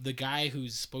guy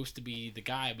who's supposed to be the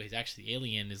guy, but he's actually the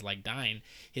alien, is like dying.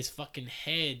 His fucking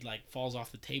head like falls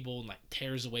off the table and like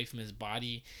tears away from his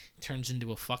body, turns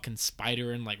into a fucking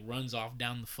spider, and like runs off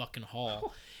down the fucking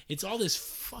hall. It's all this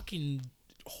fucking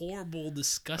horrible,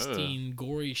 disgusting,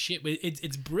 gory shit, but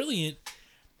it's brilliant.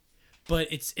 But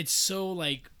it's so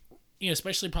like,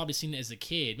 especially probably seen it as a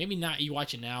kid. Maybe not. You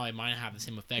watch it now, it might have the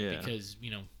same effect because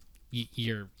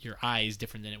your eye is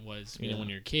different than it was when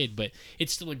you're a kid, but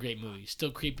it's still a great movie,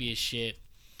 still creepy as shit,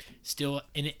 still,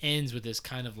 and it ends with this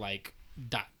kind of like ...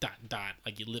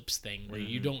 like ellipse thing where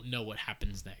you don't know what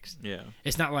happens next.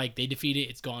 It's not like they defeat it,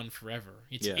 it's gone forever.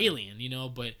 It's an alien,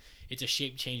 but it's a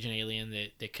shape changing alien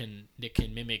that can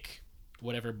mimic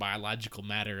whatever biological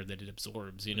matter that it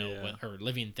absorbs, or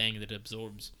living thing that it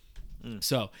absorbs.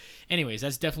 So anyways,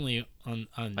 that's definitely on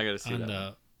I gotta see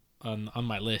that on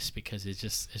my list, because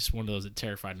it's one of those that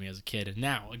terrified me as a kid, and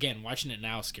now again watching it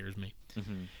now scares me.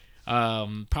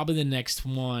 Probably the next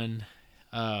one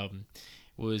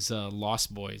was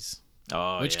Lost Boys,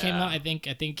 which came out I think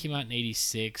came out in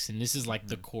 '86, and this is like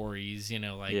the Coreys,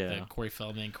 the Corey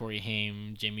Feldman, Corey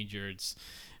Haim, Jamie Gertz,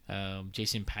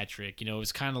 Jason Patric. It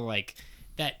was kind of like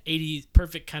that '80s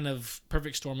perfect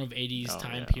storm of '80s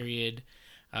time period.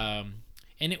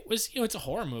 And it was, it's a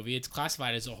horror movie. It's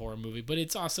classified as a horror movie, but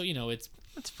it's also, it's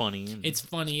funny. It's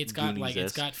funny. It's got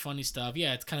it's got funny stuff.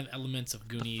 Yeah, it's kind of elements of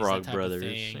Goonies, that type of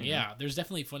thing. Yeah, there's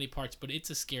definitely funny parts, but it's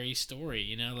a scary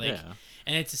story, and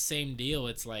it's the same deal.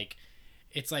 It's like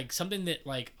something that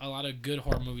like a lot of good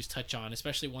horror movies touch on,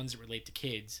 especially ones that relate to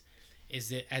kids, is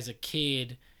that as a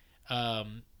kid,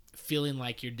 feeling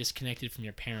like you're disconnected from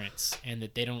your parents, and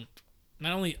that they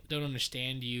not only don't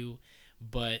understand you,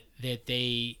 but that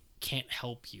they can't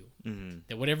help you.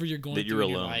 That whatever you're going through in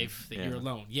your life, that you're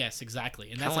alone. Yes, exactly.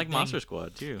 And that's like Monster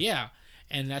Squad too. Yeah,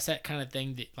 And that's that kind of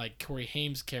thing that, like, Corey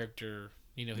Haim's character,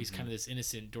 you know, he's kind of this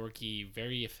innocent, dorky,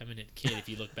 very effeminate kid. If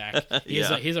you look back, he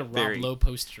has a Rob Lowe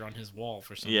poster on his wall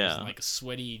for some reason, like a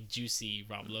sweaty, juicy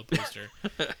Rob Lowe poster.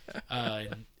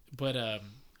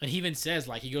 And he even says,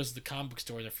 like, he goes to the comic book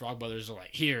store and the Frog Brothers are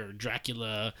like, here,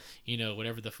 Dracula, you know,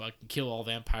 whatever the fuck, kill all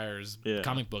vampires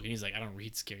comic book. And he's like, I don't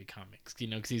read scary comics, you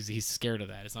know, because he's scared of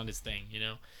that. It's not his thing, you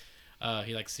know.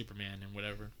 He likes Superman and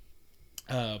whatever.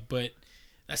 But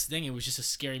that's the thing. It was just a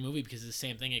scary movie because it's the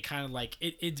same thing. It kind of like,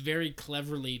 it very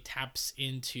cleverly taps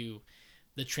into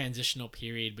the transitional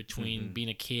period between being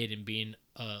a kid and being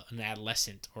an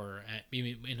adolescent or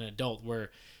maybe an adult,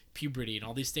 where puberty and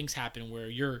all these things happen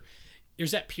where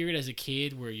there's that period as a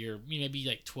kid where you're maybe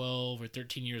like 12 or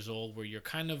 13 years old where you're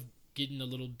kind of getting a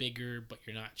little bigger, but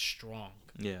you're not strong.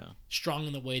 Yeah. Strong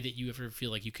in the way that you ever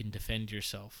feel like you can defend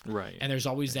yourself. Right. And there's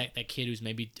always that kid who's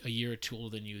maybe a year or two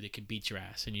older than you that can beat your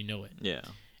ass, and you know it. Yeah.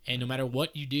 And no matter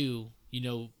what you do, you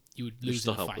know you would lose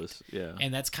in a fight. Yeah.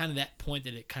 And that's kind of that point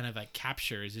that it kind of like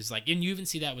captures is like, and you even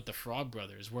see that with the Frog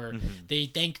Brothers where they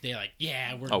think they're like,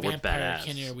 yeah, we're vampire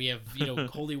killer. We have, you know,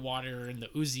 holy water and the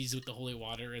Uzis with the holy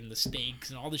water and the stakes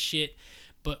and all the shit.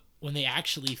 But when they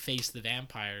actually face the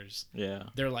vampires,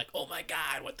 they're like, oh my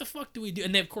God, what the fuck do we do?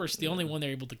 And then, of course, the only one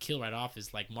they're able to kill right off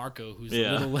is like Marco, who's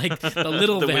the little, like the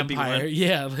little vampire.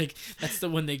 Yeah. Like that's the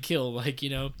one they kill, like, you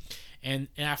know, and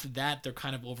after that, they're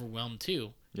kind of overwhelmed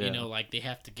too. Yeah. You know, like they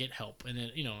have to get help, and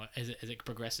then, you know, as it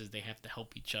progresses, they have to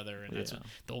help each other, and that's what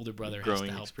the older brother has to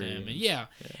help them. And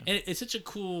and it's such a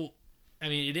cool. I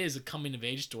mean, it is a coming of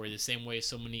age story, the same way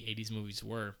so many '80s movies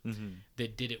were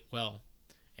that did it well,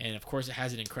 and of course, it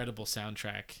has an incredible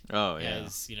soundtrack. Oh yeah,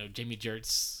 as you know, Jamie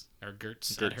Gertz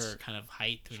at her kind of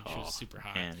height when she was super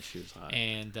hot, and she was hot,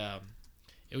 and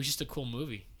it was just a cool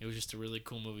movie. It was just a really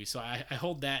cool movie. So I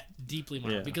hold that deeply in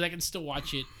my heart because I can still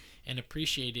watch it and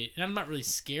appreciate it, and I'm not really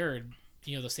scared,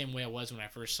 you know, the same way I was when I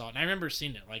first saw it. And I remember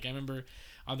seeing it. Like I remember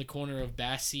on the corner of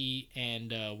Bassey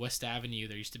and West Avenue,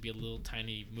 there used to be a little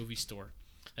tiny movie store.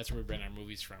 That's where we rent our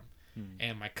movies from.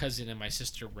 And my cousin and my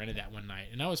sister rented that one night,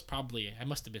 and I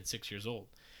must have been 6 years old.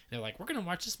 And they're like, we're gonna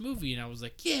watch this movie, and I was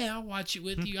like, yeah, I'll watch it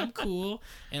with you. I'm cool.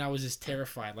 And I was just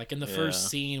terrified. Like in the first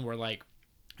scene where, like,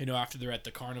 you know, after they're at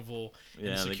the carnival, and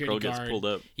the security guard gets pulled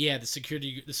up. Yeah, the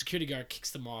security guard kicks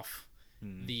them off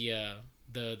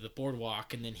the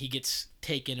boardwalk, and then he gets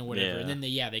taken or whatever, and then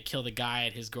they kill the guy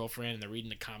and his girlfriend, and they're reading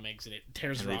the comics, and it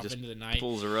tears her off into the night,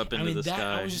 pulls her up into the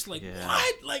sky. I was just like,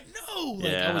 what? Like, no,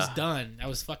 like I was done. I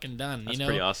was fucking done. That's you know,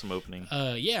 pretty awesome opening.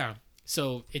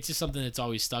 So it's just something that's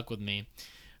always stuck with me.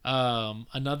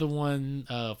 Another one,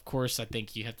 of course, I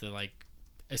think you have to like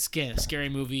a scary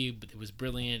movie, but it was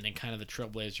brilliant, and kind of the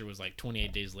trailblazer was like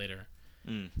 28 Days Later.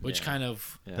 Which kind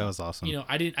of that was awesome. You know,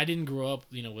 I didn't grow up,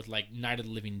 you know, with like Night of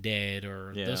the Living Dead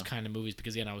or those kind of movies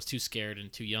because again I was too scared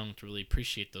and too young to really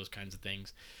appreciate those kinds of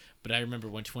things. But I remember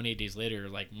when 28 Days Later,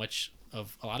 like much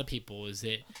of a lot of people, is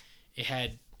that it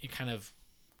had kind of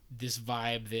this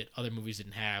vibe that other movies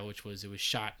didn't have, which was it was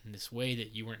shot in this way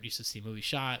that you weren't used to see movies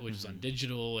shot, which was on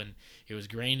digital, and it was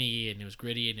grainy and it was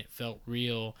gritty and it felt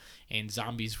real. And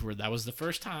that was the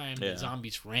first time that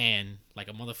zombies ran like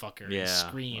a motherfucker and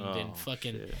screamed and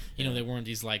fucking, you know, they weren't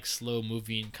these like slow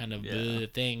moving kind of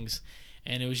things.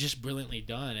 And it was just brilliantly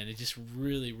done, and it just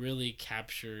really, really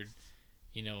captured,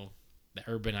 you know, the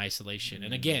urban isolation.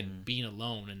 And again, being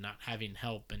alone and not having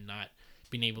help and not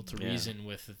being able to reason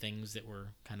with the things that were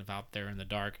kind of out there in the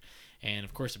dark, and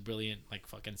of course a brilliant like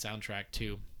fucking soundtrack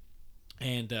too.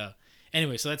 And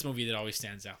anyway, so that's a movie that always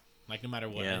stands out. Like no matter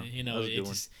what, you know,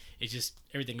 it's just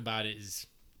everything about it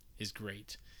is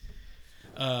great.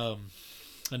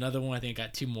 Another one, I think I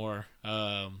got two more.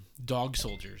 Dog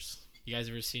Soldiers. You guys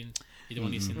ever seen either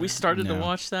one? You seen? We started to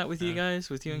watch that with you guys,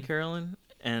 with you and Carolyn.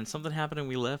 And something happened and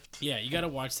we left. Yeah, you got to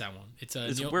watch that one. It's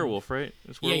a werewolf, right?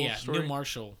 It's werewolf story? Neil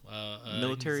Marshall,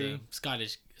 military,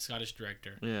 Scottish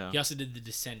director. Yeah. He also did The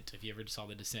Descent. If you ever saw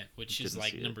The Descent, which is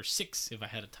like number 6 if I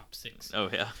had a top 6. Oh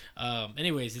yeah.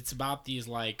 Anyways, it's about these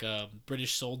like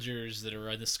British soldiers that are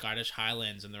in the Scottish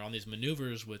Highlands, and they're on these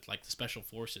maneuvers with like the special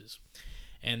forces,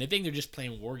 and they think they're just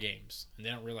playing war games, and they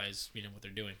don't realize, you know, what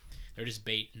they're doing. They're just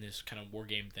bait in this kind of war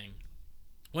game thing.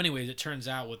 Well, anyways, it turns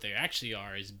out what they actually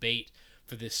are is bait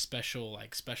for this special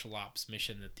ops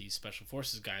mission that these special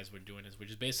forces guys were doing, which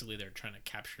is basically they're trying to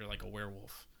capture like a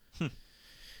werewolf.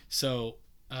 So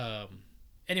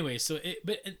anyway,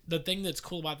 but the thing that's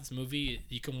cool about this movie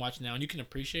you can watch now and you can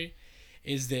appreciate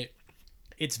is that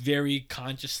it's very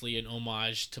consciously an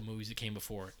homage to movies that came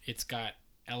before it. It's got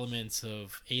elements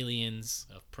of Aliens,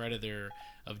 of Predator,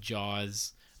 of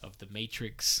Jaws, of The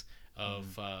Matrix,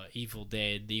 of the Evil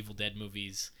Dead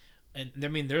movies. and I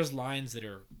mean, there's lines that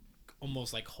are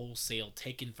almost like wholesale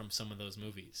taken from some of those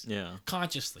movies. Yeah.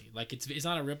 Consciously. Like it's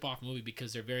not a rip-off movie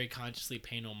because they're very consciously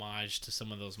paying homage to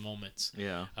some of those moments.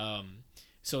 Yeah.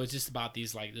 So it's just about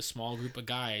these like this small group of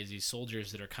guys, these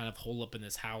soldiers that are kind of holed up in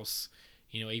this house,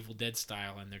 Evil Dead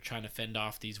style, and they're trying to fend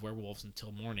off these werewolves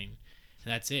until morning.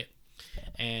 And that's it.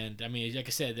 And I mean, like I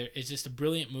said, it's just a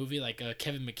brilliant movie. Like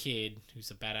Kevin McKidd,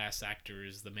 who's a badass actor,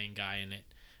 is the main guy in it.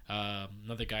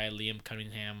 Another guy, Liam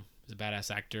Cunningham, is a badass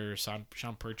actor. Sean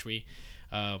Pertwee,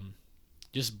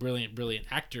 just brilliant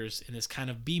actors in this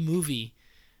kind of B movie.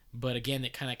 But again,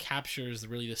 it kind of captures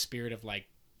really the spirit of like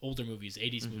older movies,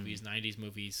 80s movies, 90s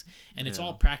movies, and it's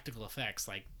all practical effects.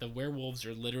 Like the werewolves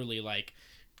are literally like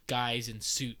guys in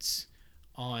suits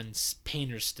on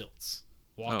painter's stilts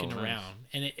walking around,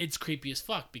 and it's creepy as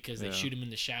fuck because they shoot him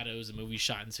in the shadows. The movie's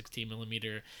shot in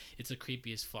 16mm. It's a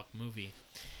creepy as fuck movie.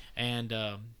 And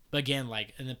but again,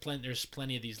 like, and then there's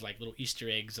plenty of these like little Easter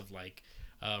eggs of like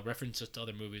references to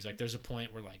other movies. Like there's a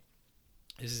point where like,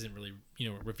 this isn't really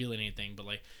revealing anything, but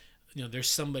like, there's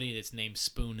somebody that's named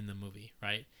Spoon in the movie,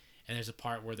 right? And there's a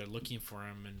part where they're looking for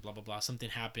him and blah blah blah. Something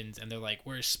happens and they're like,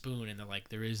 "Where's Spoon?" And they're like,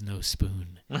 "There is no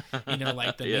spoon."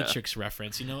 Like the Matrix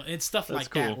reference. And stuff that's like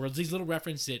cool. That. Where these little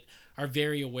references that are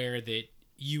very aware that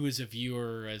you as a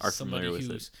viewer, as somebody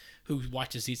who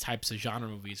watches these types of genre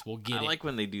movies, will get it. I like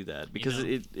when they do that because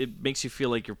it makes you feel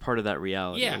like you're part of that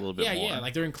reality a little bit more. Yeah,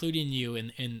 like they're including you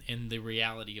in the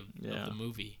reality of the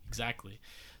movie. Exactly.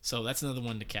 So that's another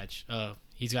one to catch.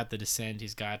 He's got The Descent.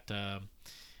 He's got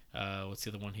what's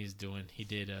the other one he's doing? He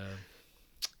did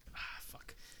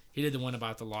He did the one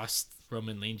about the lost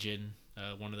Roman legion.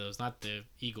 One of those, not the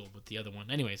Eagle, but the other one.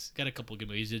 Anyways, got a couple of good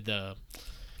movies. He did the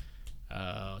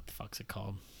what the fuck's it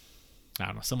called? I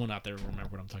don't know. Someone out there will remember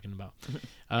what I'm talking about.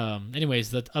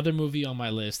 Anyways, the other movie on my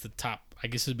list, the top, I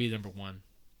guess it would be number one,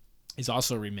 is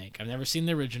also a remake. I've never seen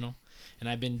the original, and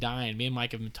I've been dying. Me and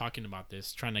Mike have been talking about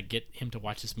this, trying to get him to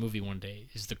watch this movie one day.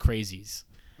 Is The Crazies.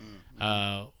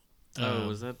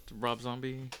 Was that Rob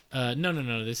Zombie?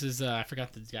 No. This is I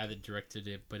forgot the guy that directed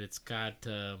it, but it's got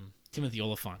Timothy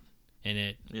Olyphant in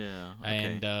it. Yeah.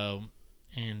 Okay.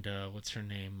 And what's her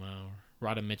name?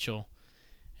 Rhoda Mitchell,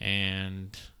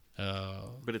 and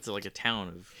but it's like a town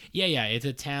of. Yeah. It's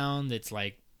a town that's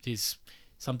like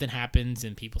something happens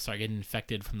and people start getting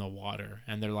infected from the water,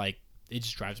 and they're like, it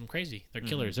just drives them crazy. They're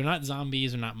killers. They're not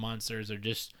zombies. They're not monsters. They're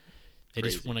just. They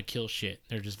just want to kill shit.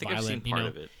 They're just violent, I've seen part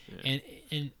of it. Yeah.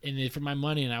 And for my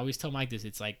money, and I always tell Mike this,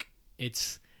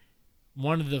 it's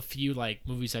one of the few like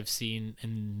movies I've seen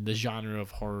in the genre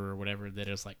of horror or whatever that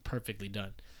is like perfectly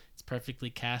done. It's perfectly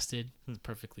casted. It's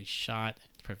perfectly shot.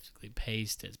 It's perfectly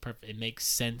paced. It's perfect. It makes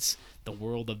sense. The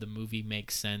world of the movie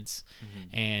makes sense,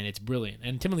 and it's brilliant.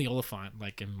 And Timothy Olyphant,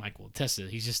 like, and Michael Tessa,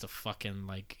 he's just a fucking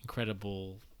like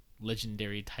incredible,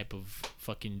 legendary type of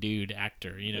fucking dude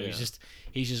actor.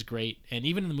 He's just great. And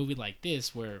even in a movie like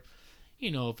this, where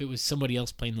if it was somebody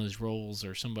else playing those roles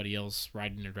or somebody else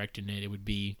writing or directing it, it would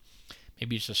be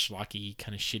maybe just a schlocky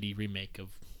kind of shitty remake of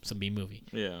some B movie.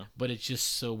 Yeah. But it's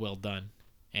just so well done,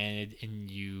 and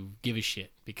you give a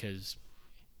shit because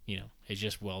it's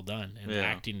just well done, and the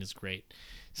acting is great.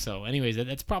 So anyways,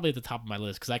 that's probably at the top of my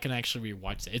list because I can actually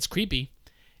rewatch it. It's creepy,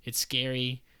 it's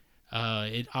scary.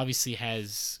 It obviously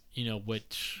has,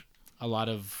 what a lot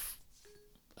of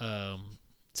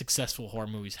successful horror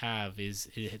movies have is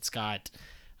it's got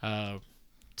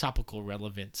topical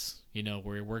relevance,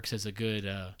 where it works as a good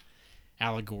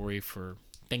allegory for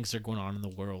things that are going on in the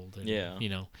world. And,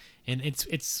 and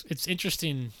it's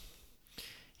interesting,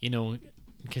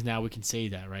 because now we can say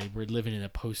that, right? We're living in a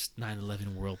post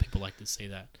 9/11 world. People like to say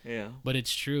that. Yeah. But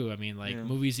it's true. I mean, like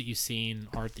movies that you've seen,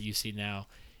 art that you see now,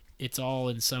 it's all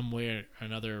in some way or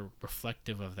another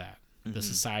reflective of that. The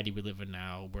society we live in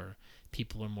now, where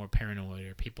people are more paranoid,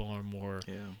 or people are more,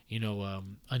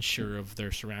 unsure of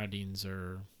their surroundings,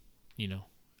 or,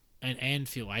 and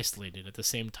feel isolated. At the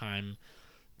same time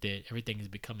that everything is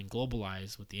becoming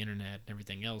globalized with the internet and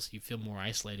everything else, you feel more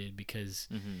isolated because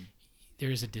there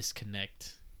is a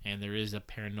disconnect, and there is a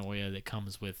paranoia that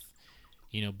comes with,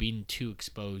 being too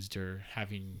exposed or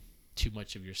having too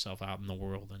much of yourself out in the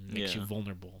world, and makes you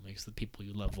vulnerable, makes the people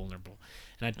you love vulnerable.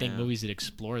 And I think movies that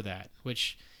explore that,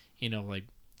 which, like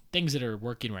things that are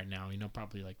working right now,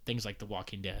 probably like things like The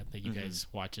Walking Dead that you guys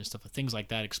watch and stuff, things like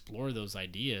that explore those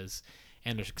ideas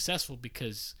and are successful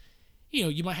because,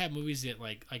 you might have movies that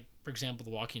like for example,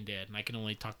 The Walking Dead, and I can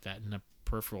only talk that in a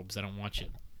peripheral because I don't watch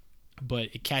it, but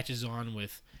it catches on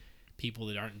with people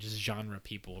that aren't just genre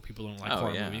people, or people who don't like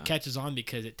horror movies. It catches on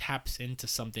because it taps into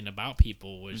something about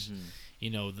people, which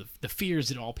the fears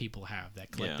that all people have,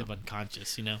 that collective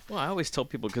unconscious. Well, I always tell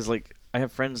people, because like I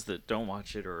have friends that don't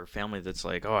watch it, or family that's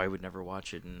like, oh, I would never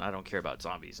watch it, and I don't care about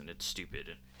zombies, and it's stupid.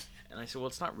 And I said, well,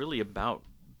 it's not really about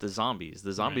the zombies.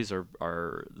 The zombies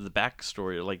are the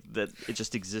backstory, like that. It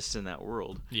just exists in that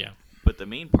world. Yeah. But the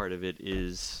main part of it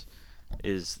is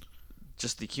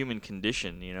just the human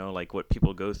condition, like what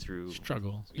people go through.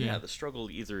 Struggle. Yeah, the struggle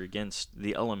either against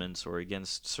the elements or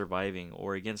against surviving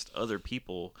or against other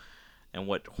people and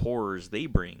what horrors they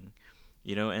bring,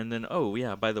 and then, oh,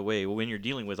 yeah, by the way, when you're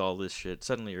dealing with all this shit,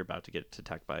 suddenly you're about to get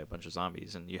attacked by a bunch of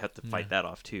zombies and you have to fight that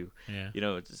off too.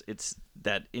 Yeah. It's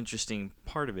that interesting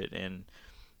part of it, and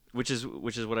which is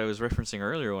what I was referencing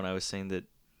earlier when I was saying that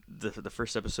the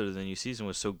first episode of the new season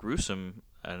was so gruesome,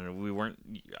 and we weren't,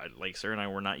 like Sarah and I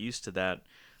were not used to that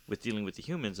with dealing with the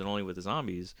humans and only with the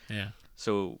zombies. Yeah.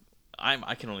 So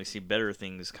I can only see better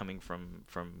things coming from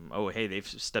oh, hey, they've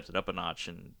stepped it up a notch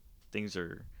and things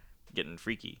are getting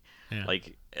freaky. Yeah.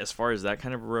 Like, as far as that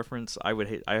kind of a reference, I would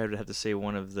have to say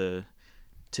one of the,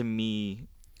 to me,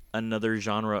 another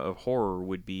genre of horror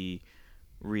would be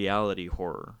reality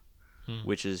horror,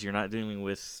 which is you're not dealing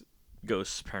with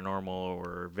ghosts, paranormal,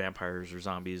 or vampires, or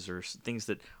zombies, or things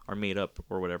that are made up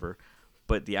or whatever,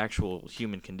 but the actual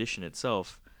human condition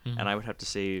itself. And I would have to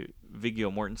say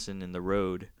Viggo Mortensen in The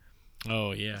Road.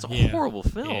 Oh, yeah. It's a horrible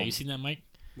film. Yeah, you seen that, Mike?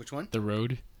 Which one? The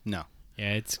Road? No.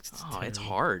 Yeah, it's terrible. It's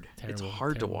hard. It's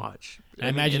hard to watch. I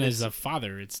imagine as a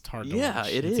father, it's hard to watch. Yeah,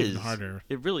 it is. It's even harder.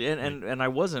 It really, and I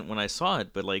wasn't when I saw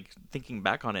it, but like thinking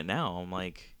back on it now, I'm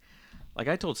like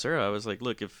I told Sarah, I was like,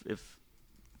 look, if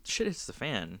shit hits the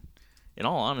fan, in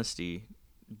all honesty,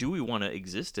 do we want to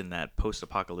exist in that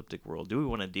post-apocalyptic world? Do we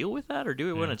want to deal with that, or do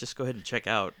we want to just go ahead and check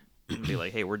out and be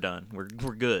like, hey, we're done, we're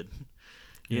good?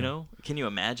 You know, can you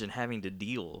imagine having to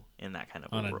deal in that kind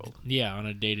of a world? On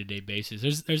a day-to-day basis.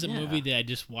 There's a movie that I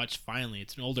just watched finally.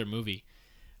 It's an older movie.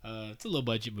 It's a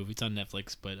low-budget movie. It's on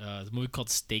Netflix, but it's a movie called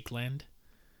Stakeland.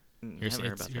 You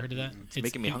heard of that? It's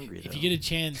making me hungry. If you get a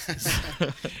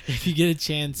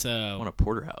chance, I want a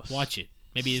porterhouse. Watch it.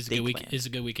 Maybe it's a good week. It's a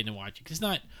good weekend to watch it. 'Cause it's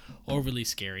not overly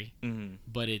scary,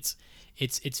 but it's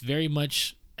very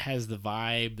much has the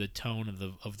vibe, the tone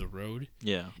of the Road.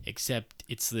 Yeah. Except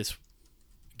it's this.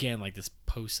 Again, like this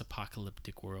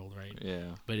post-apocalyptic world, right?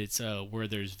 Yeah. But it's where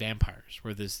there's vampires,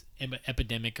 where this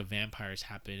epidemic of vampires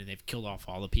happen, and they've killed off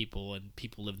all the people, and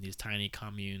people live in these tiny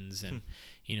communes, and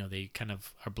they kind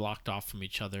of are blocked off from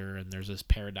each other, and there's this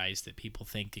paradise that people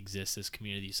think exists, this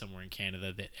community somewhere in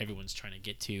Canada that everyone's trying to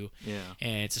get to. Yeah.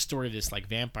 And it's a story of this like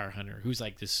vampire hunter who's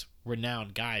like this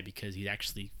renowned guy because he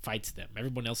actually fights them.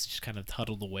 Everyone else is just kind of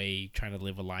huddled away, trying to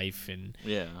live a life in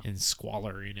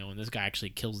squalor, and this guy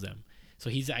actually kills them. So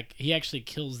he actually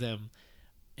kills them,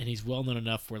 and he's well known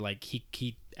enough where like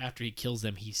he after he kills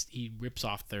them, he rips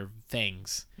off their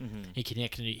fangs.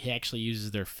 He actually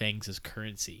uses their fangs as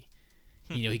currency.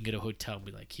 He can go to a hotel and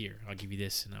be like, "Here, I'll give you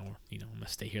this, and I'm gonna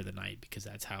stay here the night," because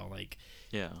that's how like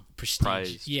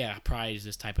prestige, prized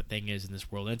this type of thing is in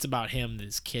this world. And it's about him,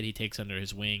 this kid he takes under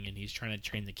his wing, and he's trying to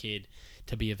train the kid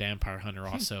to be a vampire hunter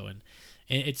also. And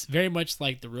it's very much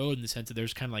like The Road in the sense that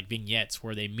there's kind of like vignettes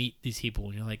where they meet these people,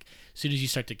 and you're like, as soon as you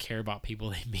start to care about people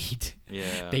they meet,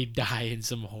 they die in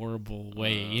some horrible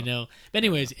way, But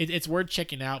anyways, it's worth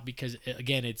checking out because,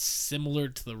 again, it's similar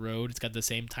to The Road. It's got the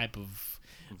same type of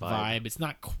vibe. It's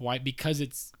not quite, because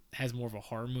it's has more of a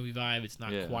horror movie vibe. It's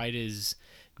not quite as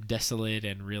desolate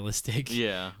and realistic.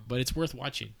 Yeah, but it's worth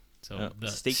watching. So the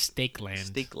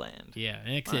Stakeland. Yeah,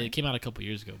 and it came out a couple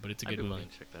years ago, but it's a good movie.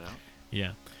 Check that out.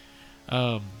 Yeah.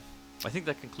 I think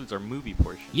that concludes our movie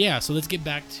portion. Yeah, so let's get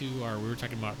back to we were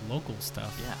talking about local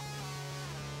stuff. Yeah.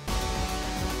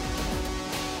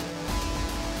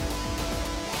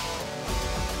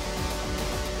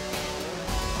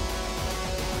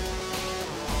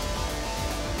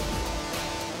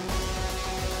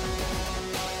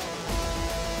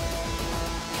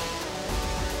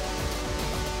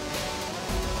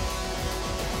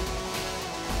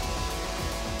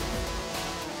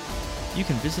 You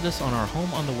can visit us on our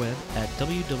home on the web at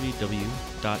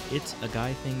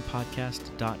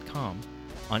www.itsaguythingpodcast.com,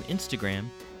 on Instagram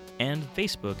and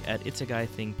Facebook at It's a Guy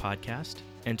Thing Podcast,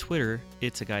 and Twitter,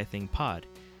 It's a Guy Thing Pod.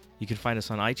 You can find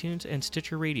us on iTunes and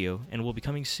Stitcher Radio, and we'll be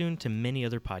coming soon to many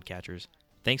other podcatchers.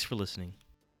 Thanks for listening.